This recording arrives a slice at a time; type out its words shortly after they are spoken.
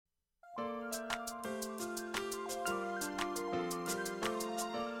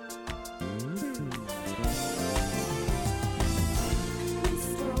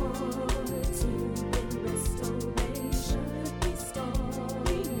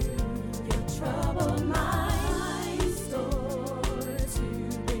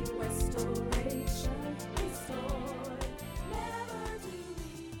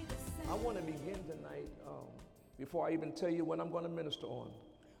before I even tell you what I'm going to minister on,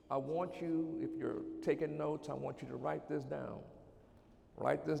 I want you, if you're taking notes, I want you to write this down.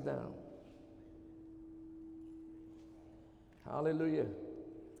 Write this down. Hallelujah.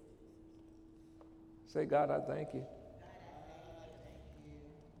 Say, God, I thank you.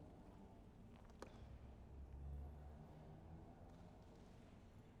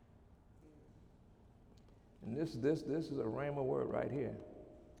 And this is a rhema word right here.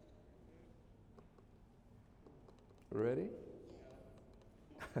 Ready?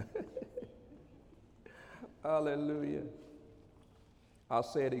 Hallelujah. I'll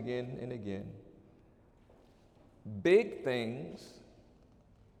say it again and again. Big things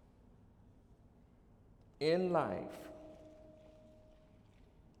in life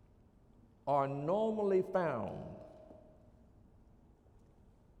are normally found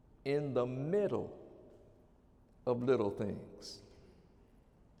in the middle of little things.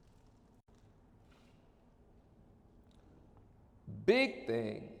 Big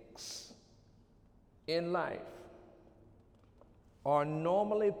things in life are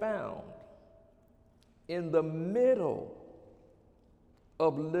normally found in the middle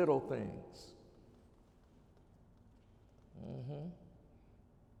of little things.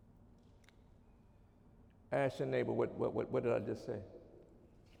 Ask your neighbor, what did I just say?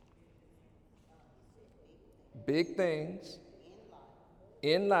 Big things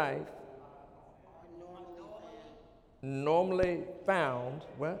in life normally found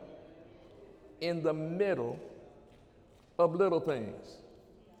what? In the middle of little things.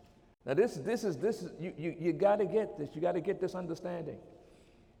 Now this is you got to get this. You got to get this understanding,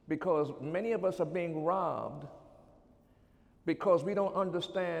 because many of us are being robbed because we don't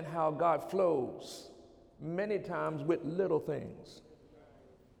understand how God flows many times with little things.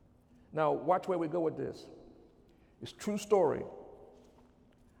 Now watch where we go with this. It's true story.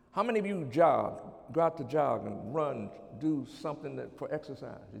 How many of you jog, go out to jog and run, do something for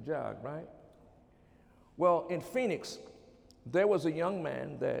exercise? You jog, right? Well, in Phoenix, there was a young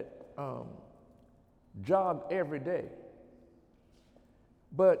man that jogged every day.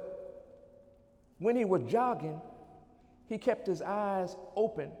 But when he was jogging, he kept his eyes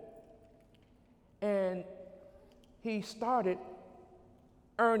open and he started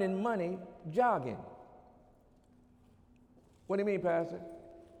earning money jogging. What do you mean, Pastor?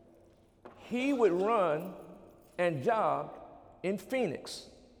 He would run and jog in Phoenix.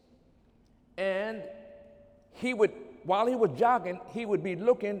 And he would, while he was jogging, he would be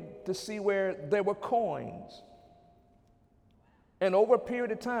looking to see where there were coins. And over a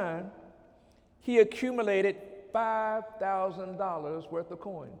period of time, he accumulated $5,000 worth of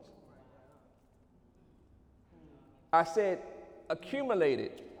coins. I said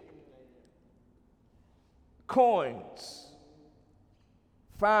accumulated coins,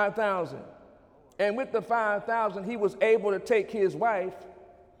 5,000. And with the 5,000, he was able to take his wife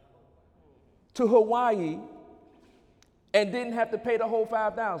to Hawaii and didn't have to pay the whole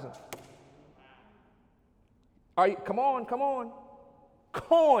 5,000. Come on.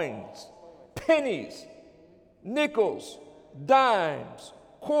 Coins, pennies, nickels, dimes,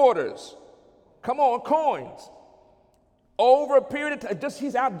 quarters. Come on, coins. Over a period of time,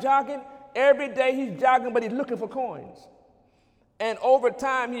 he's out jogging. Every day he's jogging, but he's looking for coins. And over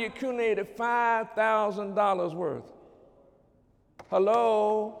time, he accumulated $5,000 worth.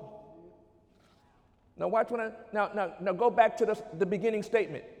 Hello? Now watch now go back to the beginning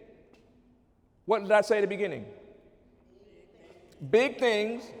statement. What did I say at the beginning? Big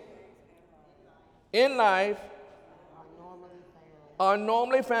things in life are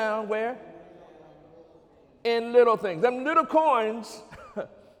normally found where? In little things. Them little coins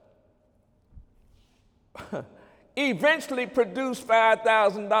eventually produced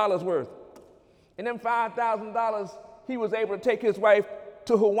 $5,000 worth. And then $5,000, he was able to take his wife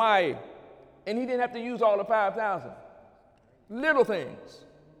to Hawaii. And he didn't have to use all the 5,000. Little things.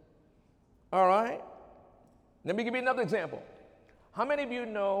 All right? Let me give you another example. How many of you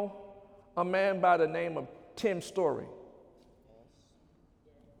know a man by the name of Tim Story?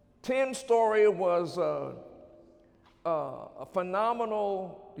 Tim Story was a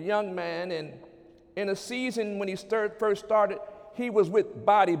phenomenal young man, and in a season when he first started, he was with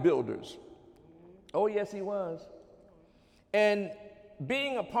bodybuilders. Oh, yes, he was. And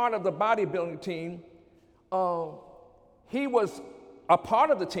being a part of the bodybuilding team, he was a part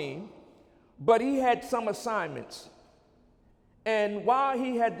of the team, but he had some assignments. And while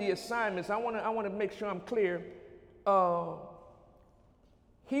he had the assignments, I want to make sure I'm clear.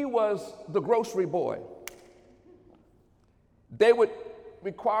 He was the grocery boy. They would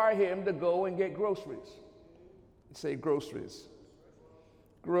require him to go and get groceries. Say groceries.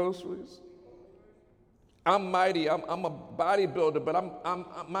 Groceries. I'm mighty. I'm a bodybuilder,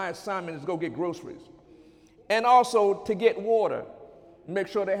 but my assignment is to go get groceries. And also to get water. Make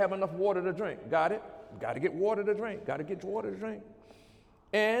sure they have enough water to drink. Got it? Got to get water to drink. Got to get water to drink.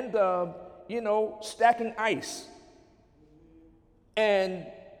 And, stacking ice. And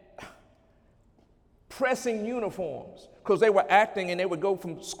pressing uniforms. Because they were acting and they would go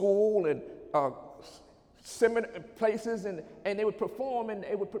from school and similar places and they would perform and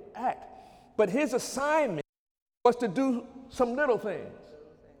they would act. But his assignment was to do some little things.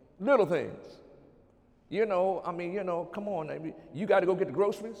 Little things. Come on. You got to go get the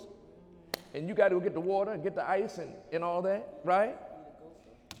groceries. And you got to go get the water and get the ice and all that, right?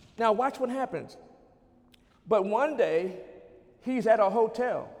 Now watch what happens. But one day, he's at a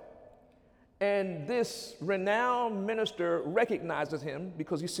hotel. And this renowned minister recognizes him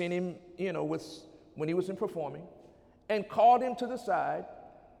because he's seen him, when he was in performing, and called him to the side,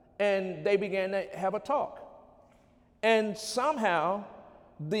 and they began to have a talk. And somehow,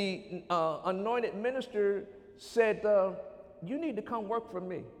 the anointed minister said, you need to come work for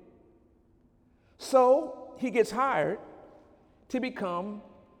me. So he gets hired to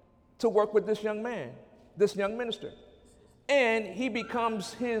work with this young man, this young minister. And he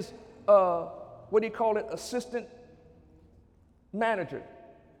becomes his, assistant manager.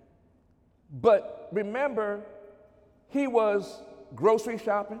 But remember, he was grocery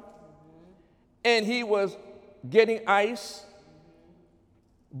shopping, and he was getting ice,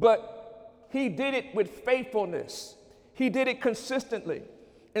 but he did it with faithfulness. He did it consistently.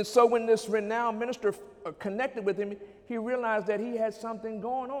 And so when this renowned minister connected with him, he realized that he had something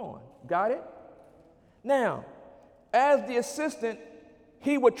going on. Got it? Now, as the assistant,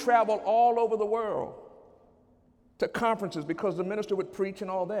 he would travel all over the world to conferences because the minister would preach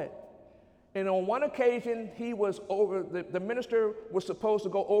and all that. And on one occasion, the minister was supposed to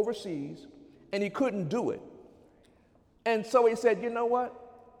go overseas, and he couldn't do it. And so he said, you know what?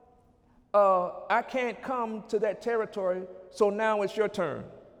 I can't come to that territory, so now it's your turn.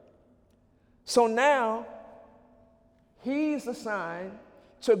 So now, he's assigned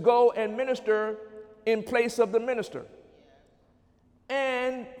to go and minister in place of the minister.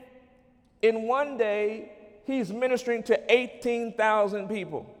 And in one day, he's ministering to 18,000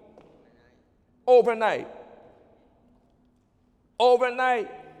 people. Overnight.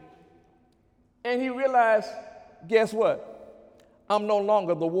 And he realized, guess what? I'm no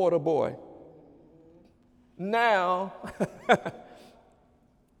longer the water boy. Now,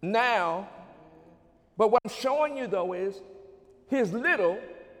 but what I'm showing you though is his little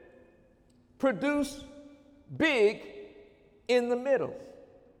produced big in the middle.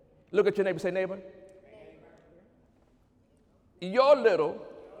 Look at your neighbor, say, neighbor. Your little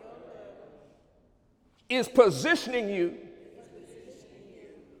is positioning you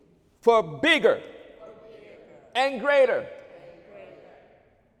for bigger and greater.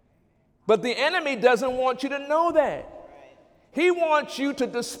 But the enemy doesn't want you to know that. He wants you to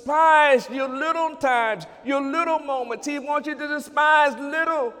despise your little times, your little moments. He wants you to despise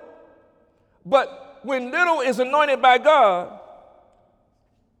little. But when little is anointed by God,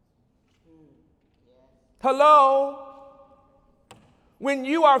 hello, when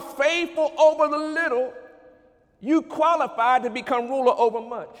you are faithful over the little, you qualify to become ruler over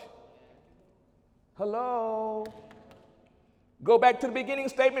much. Hello. Go back to the beginning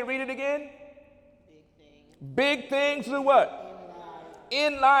statement, read it again. Big things do what?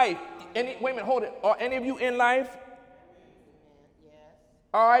 In life. Wait a minute, hold it. Are any of you in life? Yes.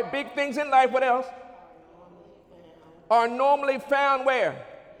 All right, big things in life, what else? Are normally found where?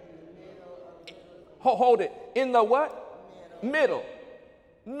 Hold it. In the what? Middle.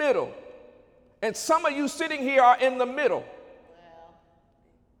 And some of you sitting here are in the middle.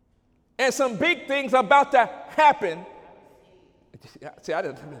 And some big things are about to happen. See,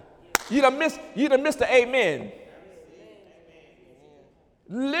 you done missed the amen.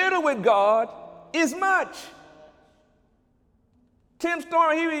 Little with God is much. Tim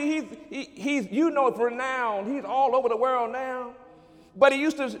Storm, he's renowned. He's all over the world now. But he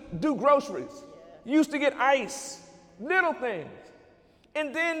used to do groceries. He used to get ice, little things.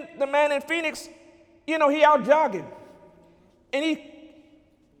 And then the man in Phoenix, he out jogging. And he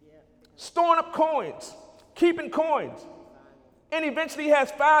storing up coins, keeping coins. And eventually he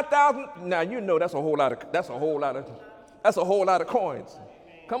has 5,000. Now that's a whole lot of coins.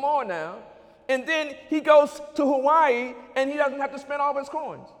 Come on now. And then he goes to Hawaii and he doesn't have to spend all of his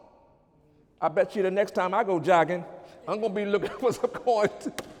coins. I bet you the next time I go jogging, I'm going to be looking for some coins.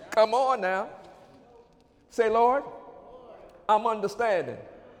 Come on now. Say, Lord, I'm understanding.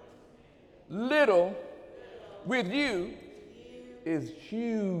 Little with you is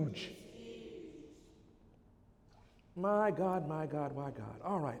huge. My God, my God, my God.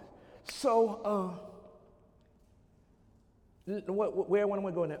 All right. So, where I want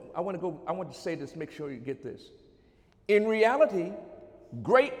to go now? I want to say this, make sure you get this. In reality,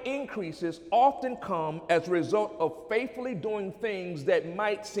 great increases often come as a result of faithfully doing things that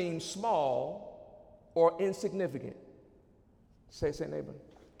might seem small or insignificant. Say, neighbor.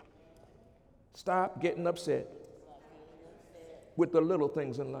 Stop getting upset with the little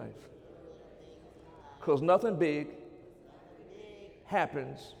things in life. Because nothing big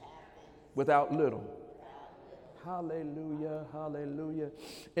happens without little. Hallelujah, hallelujah.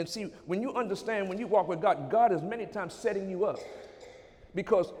 And see, when you understand, when you walk with God, God is many times setting you up.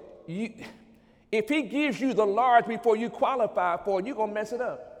 Because if he gives you the large before you qualify for it, you're going to mess it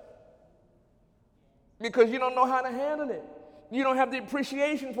up. Because you don't know how to handle it. You don't have the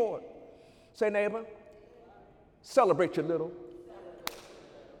appreciation for it. Say, neighbor, celebrate your little.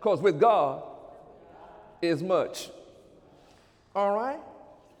 Because with God is much. All right?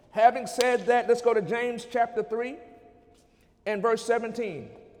 Having said that, let's go to James chapter 3 and verse 17.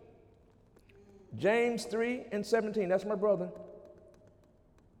 James 3 and 17. That's my brother.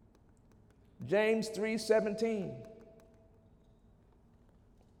 James 3:17.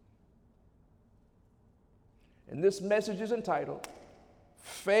 And this message is entitled,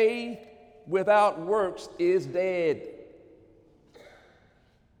 Faith Without Works is Dead.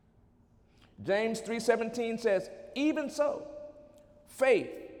 James 3:17 says, even so, faith,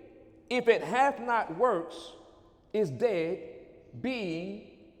 if it hath not works, is dead, being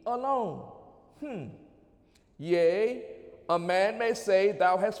alone. Yea, a man may say,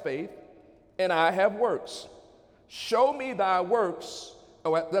 thou hast faith, and I have works. Show me thy works,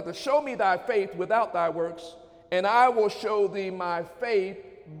 or rather, show me thy faith without thy works, and I will show thee my faith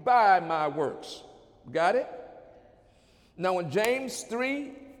by my works. Got it? Now in James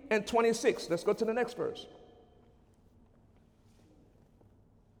 3 and 26, let's go to the next verse.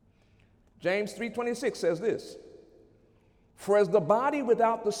 James 3:26 says this, for as the body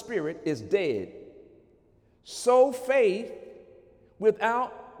without the spirit is dead, so faith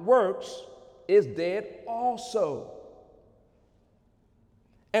without works is dead also.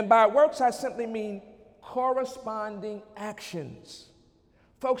 And by works, I simply mean corresponding actions.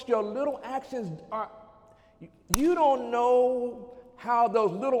 Folks, your little actions you don't know how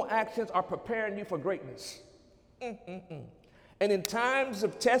those little actions are preparing you for greatness. And in times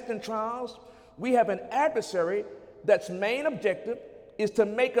of tests and trials, we have an adversary that's main objective is to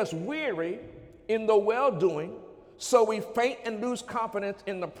make us weary in the well-doing, so we faint and lose confidence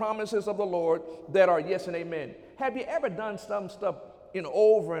in the promises of the Lord that are yes and amen. Have you ever done some stuff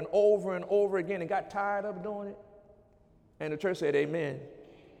over and over and over again and got tired of doing it? And the church said amen.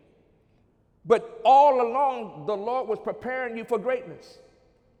 But all along, the Lord was preparing you for greatness.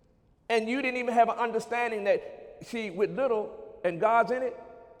 And you didn't even have an understanding that, see, with little and God's in it,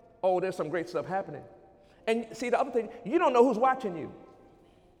 oh, there's some great stuff happening. And see, the other thing, you don't know who's watching you.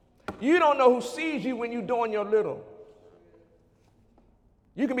 You don't know who sees you when you're doing your little.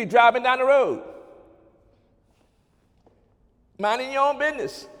 You can be driving down the road, minding your own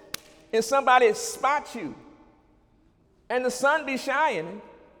business, and somebody spots you, and the sun be shining.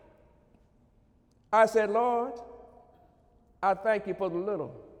 I said, Lord, I thank you for the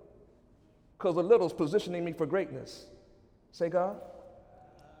little, because the little's positioning me for greatness. Say, God,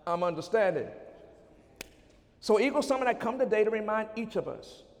 I'm understanding. So Eagle Summit, I come today to remind each of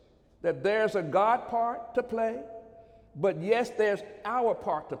us that there's a God part to play, but yes, there's our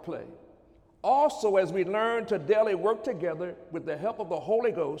part to play. Also, as we learn to daily work together with the help of the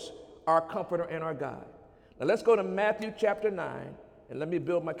Holy Ghost, our comforter and our guide. Now let's go to Matthew chapter 9, and let me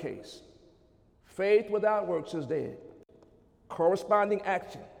build my case. Faith without works is dead. Corresponding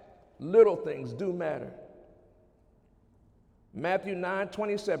action. Little things do matter. Matthew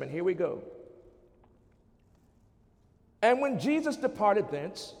 9:27, here we go. And when Jesus departed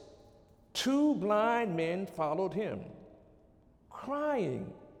thence, 2 blind men followed him,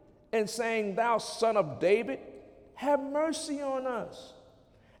 crying and saying, Thou son of David, have mercy on us.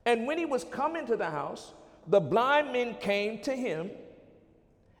 And when he was come into the house, the blind men came to him,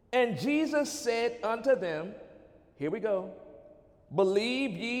 and Jesus said unto them, here we go,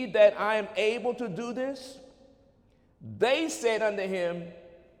 Believe ye that I am able to do this? They said unto him,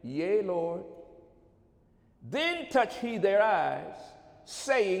 Yea, Lord. Then touched he their eyes,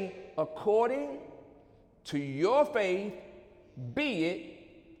 saying, According to your faith, be it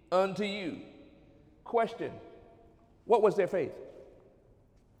unto you. Question, what was their faith?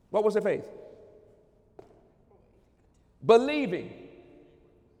 What was their faith? Believing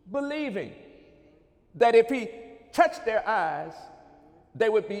that if he touched their eyes, they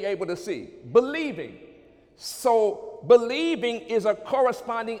would be able to see. Believing. So believing is a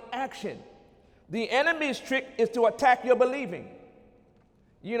corresponding action. The enemy's trick is to attack your believing.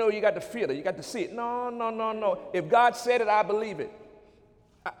 You know, you got to feel it. You got to see it. No. If God said it, I believe it.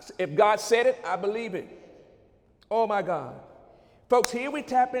 If God said it, I believe it. Oh, my God. Folks, here we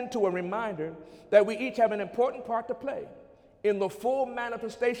tap into a reminder that we each have an important part to play in the full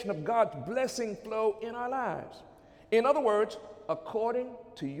manifestation of God's blessing flow in our lives. In other words, according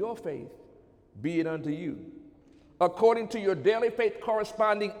to your faith, be it unto you. According to your daily faith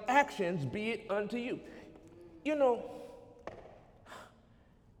corresponding actions, be it unto you. You know,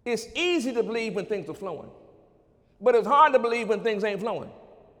 it's easy to believe when things are flowing, but it's hard to believe when things ain't flowing.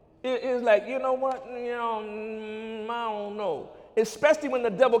 It's like, you know what, I don't know. Especially when the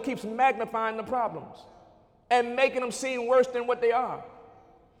devil keeps magnifying the problems and making them seem worse than what they are.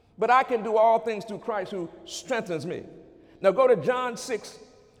 But I can do all things through Christ who strengthens me. Now go to John 6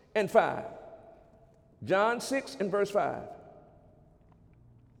 and 5. John 6 and verse 5.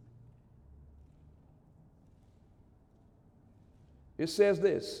 It says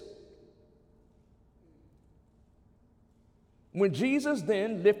this. When Jesus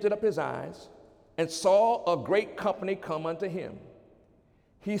then lifted up his eyes and saw a great company come unto him,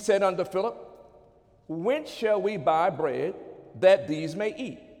 he said unto Philip, whence shall we buy bread that these may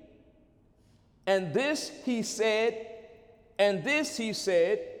eat? And this he said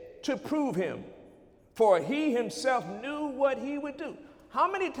to prove him, for he himself knew what he would do. How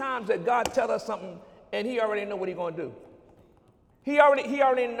many times did God tell us something and he already know what he's going to do? He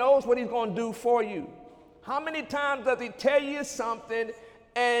already knows what he's going to do for you. How many times does he tell you something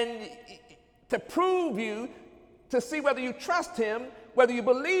and to prove you, to see whether you trust him, whether you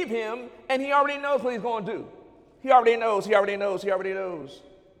believe him, and he already knows what he's going to do. He already knows.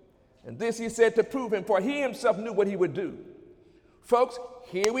 And this he said to prove him, for he himself knew what he would do. Folks,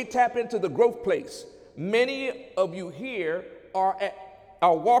 here we tap into the growth place. Many of you here are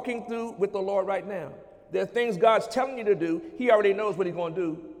walking through with the Lord right now. There are things God's telling you to do. He already knows what he's going to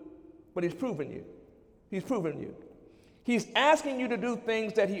do, but he's proving you. He's proving you. He's asking you to do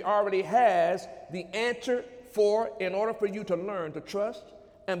things that he already has the answer for in order for you to learn to trust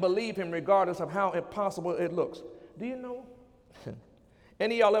and believe him regardless of how impossible it looks. Do you know?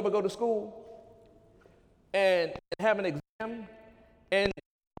 Any of y'all ever go to school and have an exam and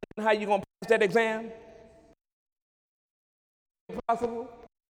how you going to pass that exam? Impossible.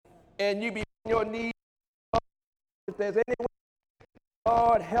 And you be on your knees. If there's any way,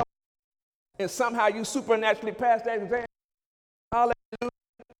 Lord help, and somehow you supernaturally pass that exam. Hallelujah.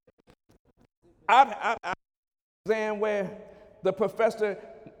 I've exam where the professor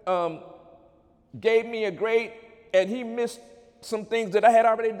gave me a grade and he missed some things that I had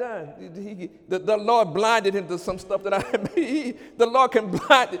already done. The Lord blinded him to some stuff that I had made. The Lord can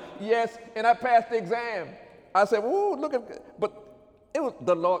blind it. Yes, and I passed the exam. I said, "Ooh, look at," but it was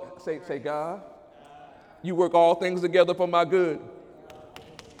the Lord. Say, God, you work all things together for my good.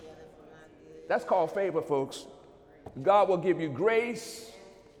 That's called favor, folks. God will give you grace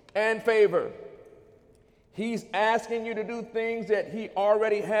and favor. He's asking you to do things that he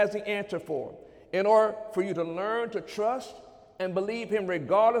already has the answer for in order for you to learn to trust and believe him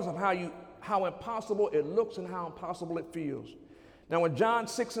regardless of how impossible it looks and how impossible it feels. Now in John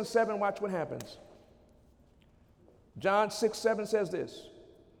 6 and 7, watch what happens. John 6:7 says this.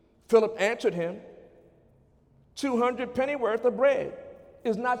 Philip answered him, 200 pennyworth of bread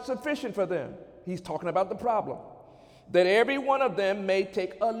is not sufficient for them. He's talking about the problem. That every one of them may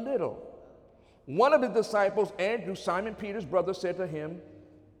take a little. One of his disciples, Andrew, Simon Peter's brother, said to him,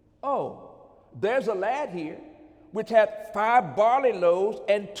 oh, there's a lad here which hath 5 barley loaves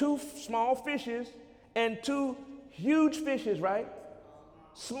and 2 small fishes and 2 huge fishes, right?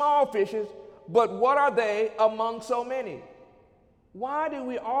 Small fishes, but what are they among so many? Why do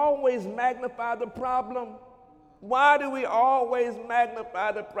we always magnify the problem? Why do we always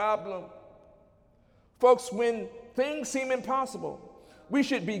magnify the problem? Folks, when things seem impossible, we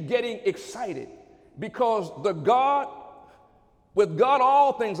should be getting excited because with God,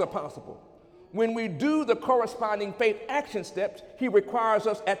 all things are possible. When we do the corresponding faith action steps, he requires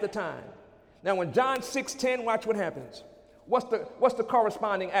us at the time. Now in John 6:10, watch what happens. What's the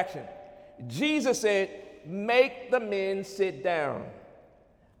corresponding action? Jesus said, make the men sit down.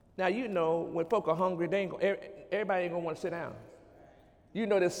 Now, you know, when folk are hungry, everybody ain't gonna want to sit down. You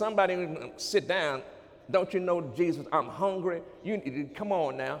know there's somebody who's gonna sit down. Don't you know, Jesus, I'm hungry. Come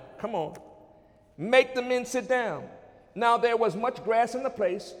on now, come on. Make the men sit down. Now there was much grass in the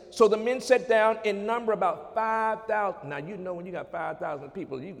place, so the men sat down in number about 5,000. Now you know when you got 5,000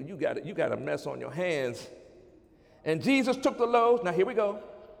 people, you got a mess on your hands. And Jesus took the loaves. Now here we go.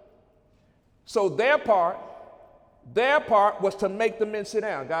 So their part Their part was to make the men sit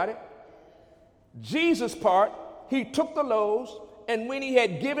down. Got it? Jesus' part, he took the loaves, and when he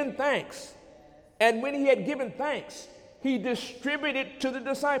had given thanks, he distributed to the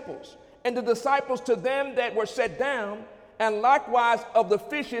disciples, and the disciples to them that were set down, and likewise of the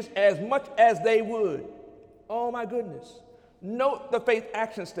fishes as much as they would. Oh my goodness. Note the faith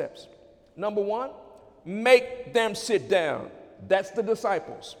action steps. Number one, make them sit down. That's the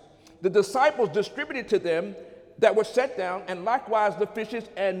disciples. The disciples distributed to them that were set down, and likewise the fishes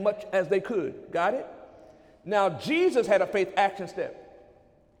as much as they could. Got it? Now Jesus had a faith action step.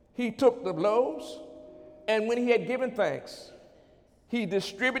 He took the loaves, and when he had given thanks, he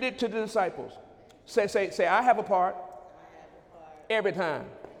distributed to the disciples. Say, I have a part every time.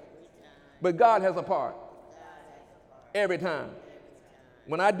 But God has a part every time.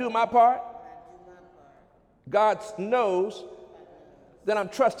 When I do my part, God knows that I'm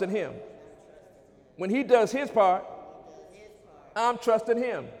trusting him. When he does his part, I'm trusting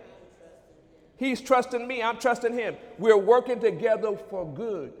him. He's trusting me, I'm trusting him. We're working together for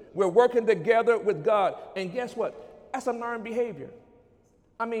good. We're working together with God. And guess what? That's a learned behavior.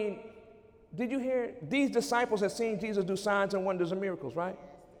 I mean, did you hear? These disciples had seen Jesus do signs and wonders and miracles, right?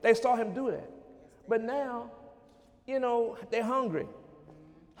 They saw him do that. But now, they're hungry.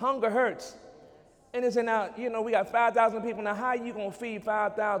 Hunger hurts. And it's now, we got 5,000 people. Now, how are you going to feed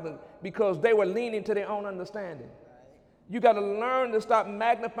 5,000? Because they were leaning to their own understanding. You got to learn to stop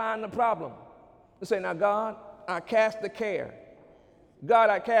magnifying the problem. To say, now, God, I cast the care. God,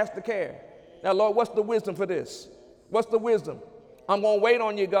 I cast the care. Now, Lord, what's the wisdom for this? What's the wisdom? I'm going to wait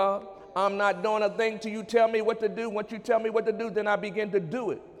on you, God. I'm not doing a thing till you tell me what to do. Once you tell me what to do, then I begin to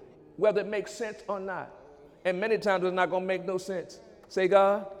do it, whether it makes sense or not. And many times it's not going to make no sense. Say,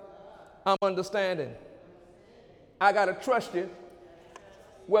 God, I'm understanding. I got to trust you,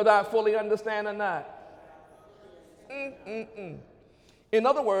 whether I fully understand or not. In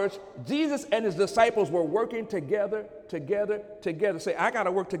other words, Jesus and his disciples were working together. Say, I got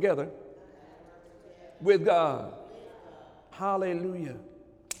to work together with God. Hallelujah.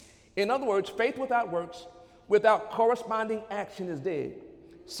 In other words, faith without works, without corresponding action is dead.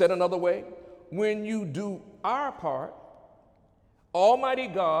 Said another way, when you do our part, Almighty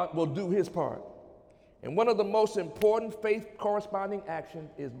God will do his part. And one of the most important faith corresponding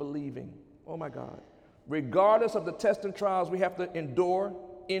actions is believing. Oh my God. Regardless of the tests and trials we have to endure,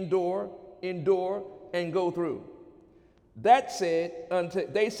 and go through. That said,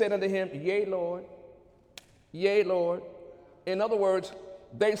 they said unto him, Yea, Lord. Yea, Lord. In other words,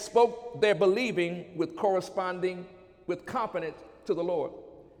 they spoke their believing with confidence to the Lord.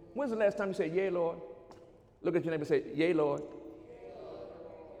 When's the last time you said, Yea, Lord? Look at your neighbor and say, Yea, Lord.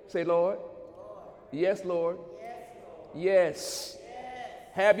 Say, Lord. Yes, Lord. Yes.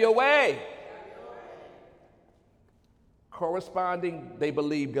 Have your way. Corresponding, they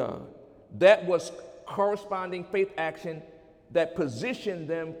believe God. That was corresponding faith action that positioned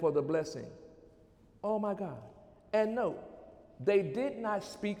them for the blessing. Oh my God. And note, they did not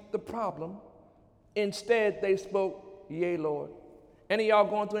speak the problem. Instead, they spoke, Yea, Lord. Any of y'all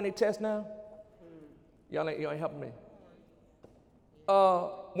going through any tests now? Y'all ain't helping me.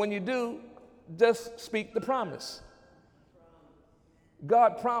 When you do, just speak the promise.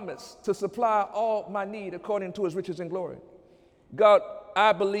 God promised to supply all my need according to his riches and glory. God,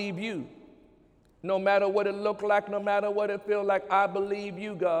 I believe you. No matter what it look like, no matter what it feel like, I believe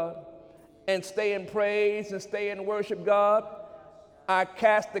you, God. And stay in praise and stay in worship, God. I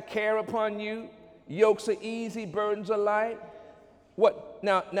cast the care upon you. Yokes are easy, burdens are light. What?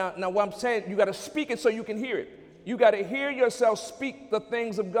 Now, what I'm saying, you got to speak it so you can hear it. You got to hear yourself speak the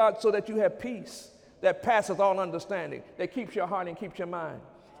things of God so that you have peace that passeth all understanding, that keeps your heart and keeps your mind.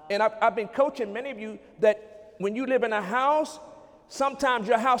 And I've been coaching many of you that when you live in a house, sometimes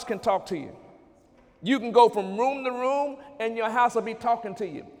your house can talk to you. You can go from room to room and your house will be talking to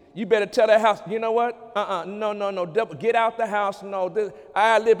you. You better tell that house, you know what? No, devil, get out the house. No,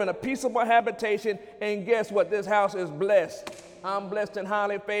 I live in a peaceable habitation, and guess what? This house is blessed. I'm blessed and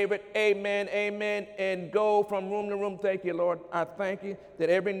highly favored. Amen, amen. And go from room to room. Thank you, Lord. I thank you that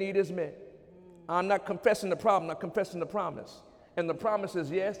every need is met. I'm not confessing the problem, I'm confessing the promise. And the promise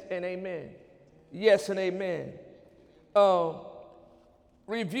is yes and amen. Yes and amen.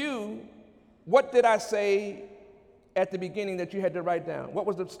 Review, what did I say at the beginning that you had to write down? What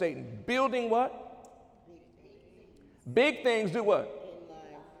was the statement? Building what? Big things do what?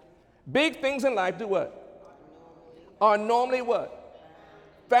 Big things in life do what? Are normally what?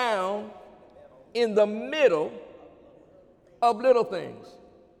 Found in the middle of little things.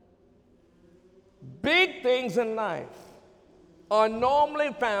 Big things in life are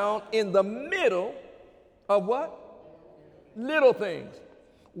normally found in the middle of what? Little things.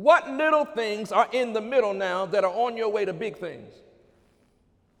 What little things are in the middle now that are on your way to big things?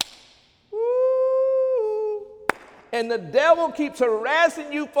 Woo. And the devil keeps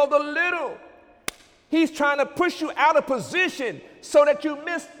harassing you for the little. He's trying to push you out of position so that you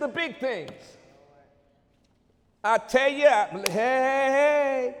miss the big things. I tell you,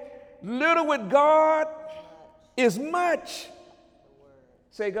 hey, little with God is much.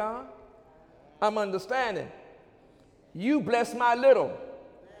 Say, God, I'm understanding. You bless my little.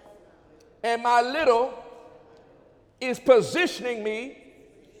 And my little is positioning me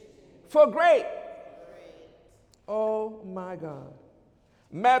for great. Oh, my God.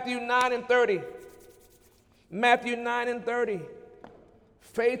 Matthew 9:30. Matthew 9:30.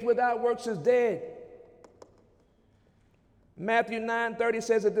 Faith without works is dead. Matthew 9:30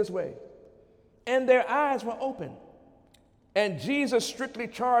 says it this way. And their eyes were open. And Jesus strictly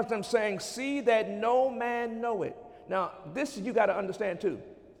charged them, saying, see that no man know it. Now, this you got to understand too.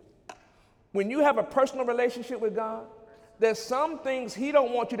 When you have a personal relationship with God, there's some things he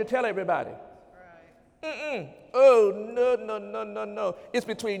don't want you to tell everybody. Oh, no. It's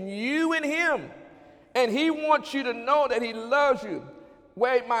between you and him. And he wants you to know that he loves you.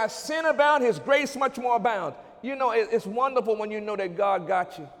 Where my sin abound, his grace much more abound. You know, it's wonderful when you know that God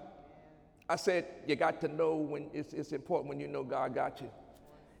got you. I said, you got to know when it's important when you know God got you.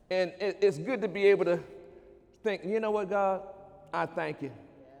 And it's good to be able to think, you know what, God, I thank you.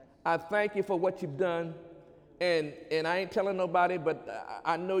 I thank you for what you've done. And I ain't telling nobody, but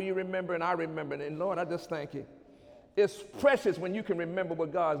I know you remember and I remember. And Lord, I just thank you. It's precious when you can remember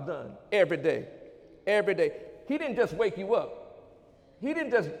what God's done every day. Every day. He didn't just wake you up. He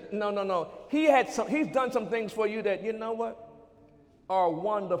didn't just, no. He's done some things for you that, you know what, are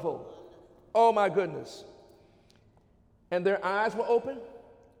wonderful. Oh, my goodness. And their eyes were open.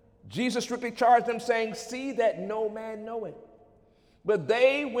 Jesus strictly charged them, saying, see that no man know it. But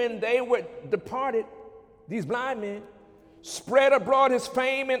they, when they were departed, these blind men, spread abroad his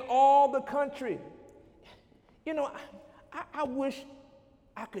fame in all the country. You know, I wish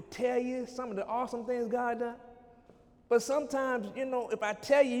I could tell you some of the awesome things God done. But sometimes, you know, if I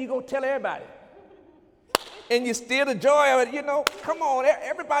tell you, you're going to tell everybody. And you steal the joy of it, you know. Come on,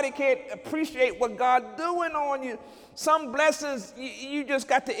 everybody can't appreciate what God's doing on you. Some blessings you just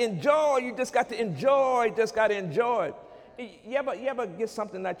got to enjoy. You just got to enjoy. You ever get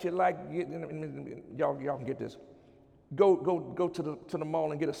something that you like? Y'all can get this. Go to the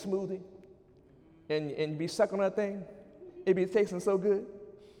mall and get a smoothie, and be sucking on that thing. It be tasting so good.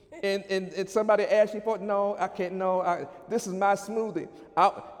 And somebody asks you for it. No, I can't. No, this is my smoothie.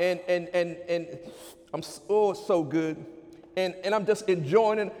 And I'm so good. And I'm just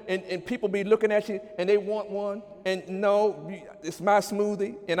enjoying it. And people be looking at you and they want one. And no, it's my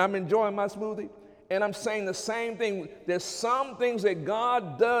smoothie. And I'm enjoying my smoothie. And I'm saying the same thing. There's some things that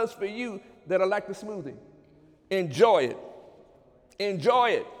God does for you that are like the smoothie. Enjoy it.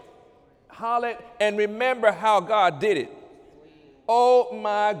 Enjoy it. Holler and remember how God did it. Oh,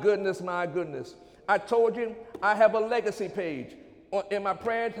 my goodness, my goodness. I told you I have a legacy page. In my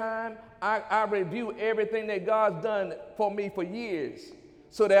prayer time, I review everything that God's done for me for years.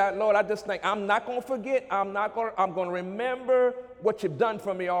 So that, Lord, I just think I'm not going to forget. I'm going to remember what you've done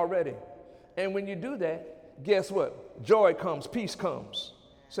for me already. And when you do that, guess what? Joy comes, peace comes.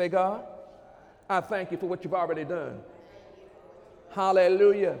 Say, God, I thank you for what you've already done.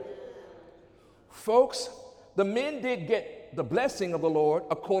 Hallelujah. Folks, the men did get the blessing of the Lord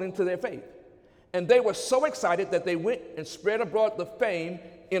according to their faith. And they were so excited that they went and spread abroad the fame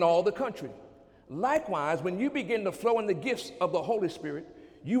in all the country. Likewise, when you begin to flow in the gifts of the Holy Spirit,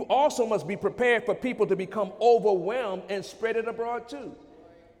 you also must be prepared for people to become overwhelmed and spread it abroad too.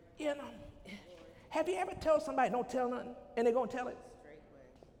 You know, have you ever told somebody don't tell nothing and they're going to tell it?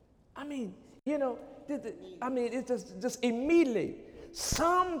 I mean, you know, it's just immediately.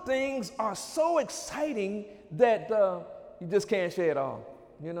 Some things are so exciting that you just can't share it all,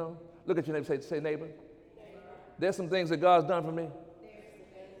 you know. Look at your neighbor, say neighbor. There's some things that God's done for me.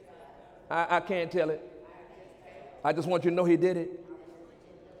 I can't tell it. I just want you to know he did it.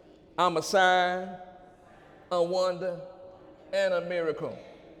 I'm a sign, a wonder, and a miracle.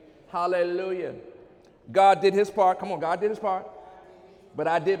 Hallelujah. God did his part. Come on, God did his part. But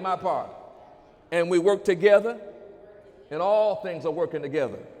I did my part. And we work together, and all things are working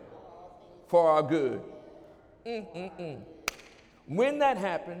together for our good. When that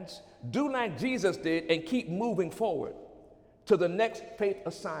happens, do like Jesus did and keep moving forward to the next faith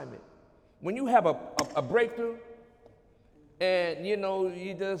assignment. When you have a breakthrough and, you know,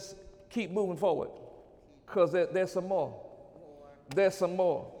 you just keep moving forward because there's some more. There's some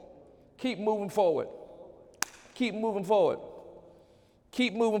more. Keep moving forward. keep moving forward.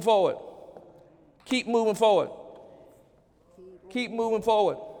 Keep moving forward. Keep moving forward. Keep moving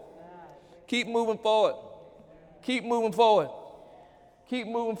forward. Keep moving forward. Keep moving forward. Keep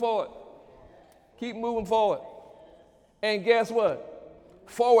moving forward. Keep moving forward. And guess what?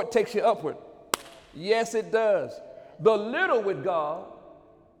 Forward takes you upward. Yes, it does. The little with God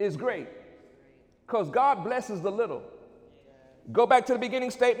is great because God blesses the little. Go back to the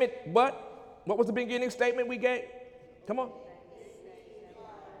beginning statement. What was the beginning statement we gave? Come on.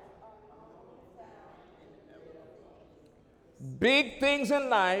 Big things in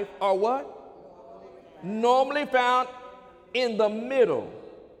life are what? Normally found in the middle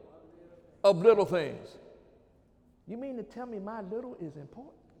of little things. You mean to tell me my little is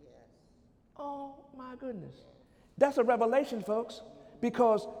important? Yes. Oh my goodness. That's a revelation, folks,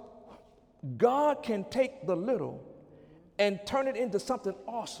 because God can take the little and turn it into something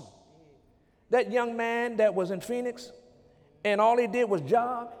awesome. That young man that was in Phoenix and all he did was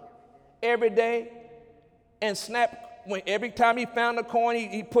jog every day and snap. When every time he found a coin,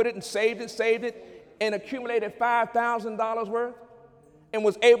 he put it and saved it, and accumulated $5,000 worth, and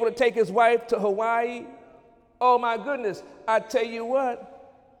was able to take his wife to Hawaii. Oh my goodness! I tell you what,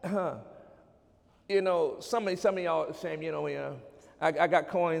 some of y'all are saying, I got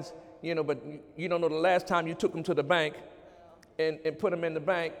coins, but you don't know the last time you took them to the bank, and put them in the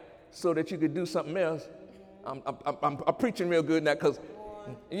bank so that you could do something else. I'm preaching real good now because.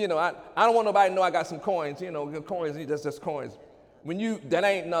 I don't want nobody to know I got some coins. Coins, that's just coins. That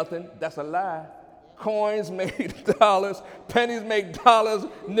ain't nothing. That's a lie. Coins make dollars. Pennies make dollars.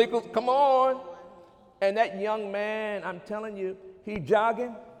 Nickels. Come on. And that young man, I'm telling you, he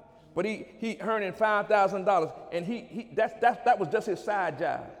jogging, but he earning $5,000, and that was just his side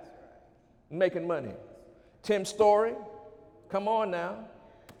job, making money. Tim Story, come on now,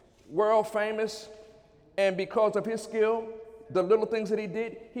 world famous, and because of his skill. The little things that he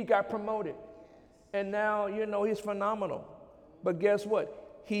did, he got promoted. And now, he's phenomenal. But guess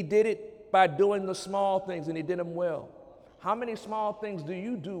what? He did it by doing the small things, and he did them well. How many small things do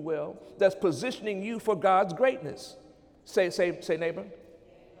you do well that's positioning you for God's greatness? Say, neighbor.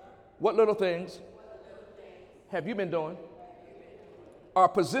 What little things have you been doing are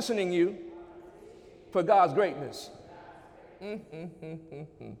positioning you for God's greatness?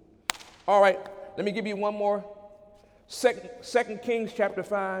 All right, let me give you one more. Second Kings chapter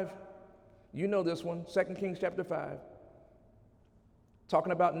 5. You know this one. 2 Kings chapter 5.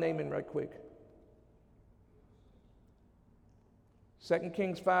 Talking about Naaman right quick. 2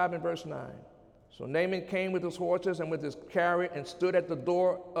 Kings 5 and verse 9. So Naaman came with his horses and with his chariot and stood at the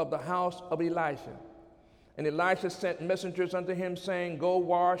door of the house of Elisha. And Elisha sent messengers unto him, saying, Go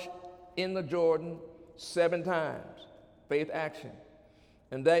wash in the Jordan 7 times. Faith action.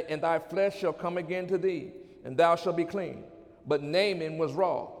 And thy flesh shall come again to thee, and thou shalt be clean. But Naaman was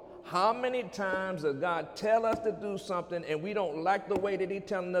raw. How many times does God tell us to do something and we don't like the way that he's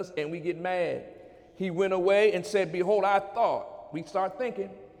telling us and we get mad? He went away and said, Behold, I thought. We start thinking,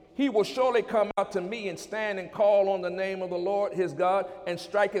 he will surely come out to me and stand and call on the name of the Lord his God and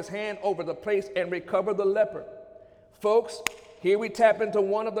strike his hand over the place and recover the leper. Folks, here we tap into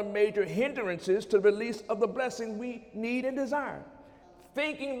one of the major hindrances to the release of the blessing we need and desire.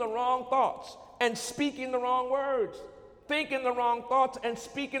 Thinking the wrong thoughts and speaking the wrong words. Thinking the wrong thoughts and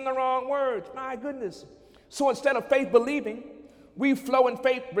speaking the wrong words. My goodness. So instead of faith believing, we flow in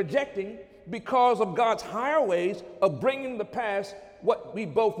faith rejecting because of God's higher ways of bringing to pass what we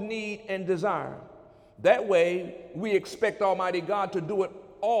both need and desire. That way, we expect Almighty God to do it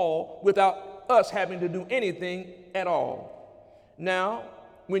all without us having to do anything at all. Now,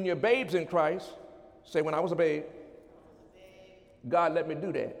 when you're babes in Christ, say, when I was a babe, God let me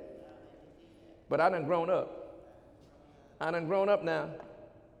do that. But I done grown up. I done grown up now.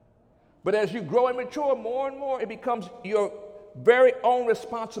 But as you grow and mature more and more, it becomes your very own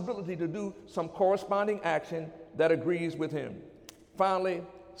responsibility to do some corresponding action that agrees with him. Finally,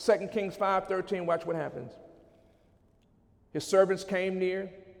 2 Kings 5:13, watch what happens. His servants came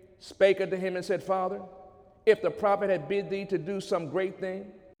near, spake unto him and said, Father, if the prophet had bid thee to do some great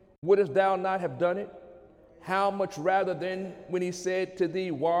thing, wouldest thou not have done it? How much rather then when he said to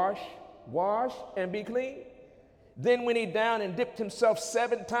thee, wash and be clean? Then went he down and dipped himself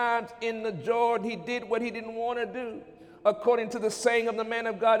 7 times in the Jordan. He did what he didn't want to do. According to the saying of the man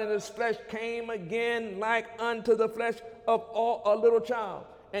of God, and his flesh came again like unto the flesh of a little child,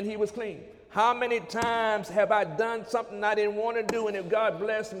 and he was clean. How many times have I done something I didn't want to do, and if God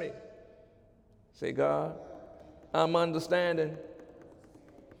blessed me? Say, God, I'm understanding.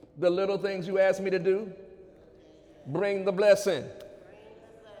 The little things you ask me to do, bring the blessing.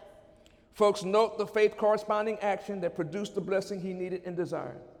 Folks, note the faith corresponding action that produced the blessing he needed and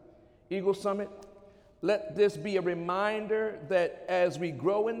desired. Eagle Summit, let this be a reminder that as we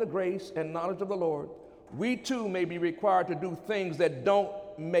grow in the grace and knowledge of the Lord, we too may be required to do things that don't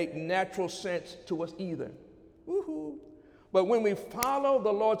make natural sense to us either. Woo-hoo. But when we follow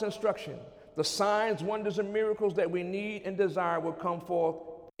the Lord's instruction, the signs, wonders, and miracles that we need and desire will come forth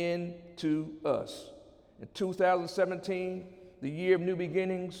into us. In 2017, the year of new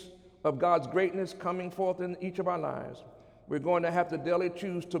beginnings, of God's greatness coming forth in each of our lives, we're going to have to daily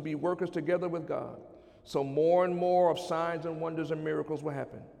choose to be workers together with God. So more and more of signs and wonders and miracles will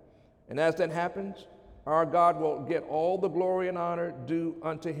happen. And as that happens, our God will get all the glory and honor due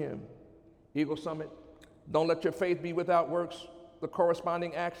unto him. Eagle Summit, don't let your faith be without works. The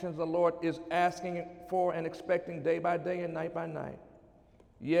corresponding actions the Lord is asking for and expecting day by day and night by night.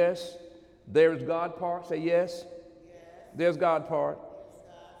 Yes, there's God part. Say yes. There's God part.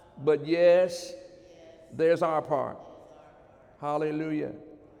 But yes, there's our part. Hallelujah.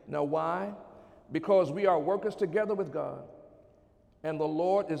 Now why? Because we are workers together with God, and the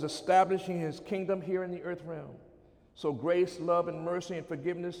Lord is establishing his kingdom here in the earth realm. So grace, love, and mercy and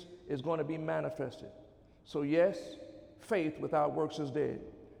forgiveness is going to be manifested. So yes, faith without works is dead.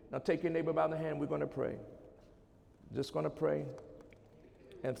 Now take your neighbor by the hand. We're going to pray. Just going to pray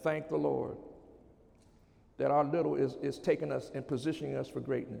and thank the Lord that our little is taking us and positioning us for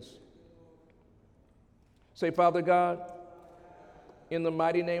greatness. Say, Father God, in the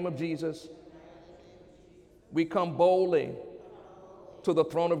mighty name of Jesus, we come boldly to the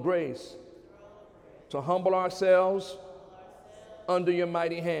throne of grace to humble ourselves under your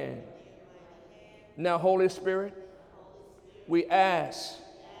mighty hand. Now, Holy Spirit, we ask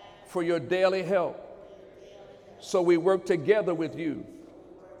for your daily help so we work together with you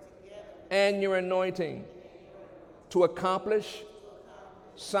and your anointing to accomplish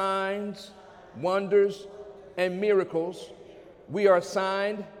signs, wonders, and miracles we are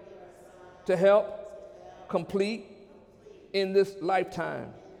assigned to help complete in this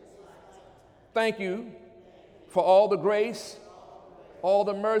lifetime. Thank you for all the grace, all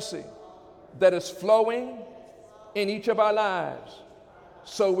the mercy that is flowing in each of our lives,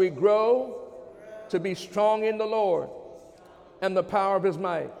 so we grow to be strong in the Lord and the power of his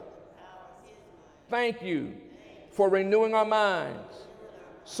might. Thank you for renewing our minds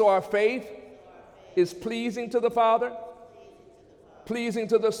so our faith is pleasing to the Father, pleasing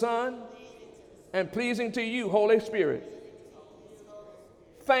to the Son, and pleasing to you, Holy Spirit.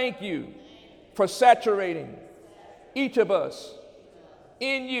 Thank you for saturating each of us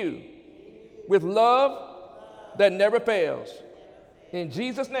in you with love that never fails. In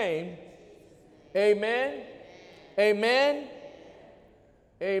Jesus' name, amen, amen,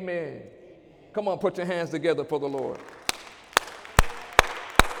 amen. Come on, put your hands together for the Lord.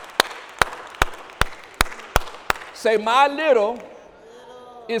 Say, my little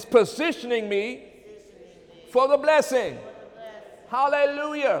is positioning me for the blessing.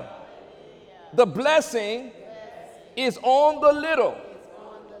 Hallelujah. The blessing is on the little,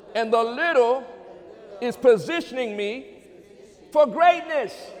 and the little is positioning me for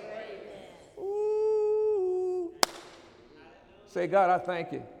greatness. Ooh. Say, God, I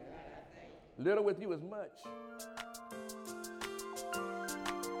thank you. Little with you is much.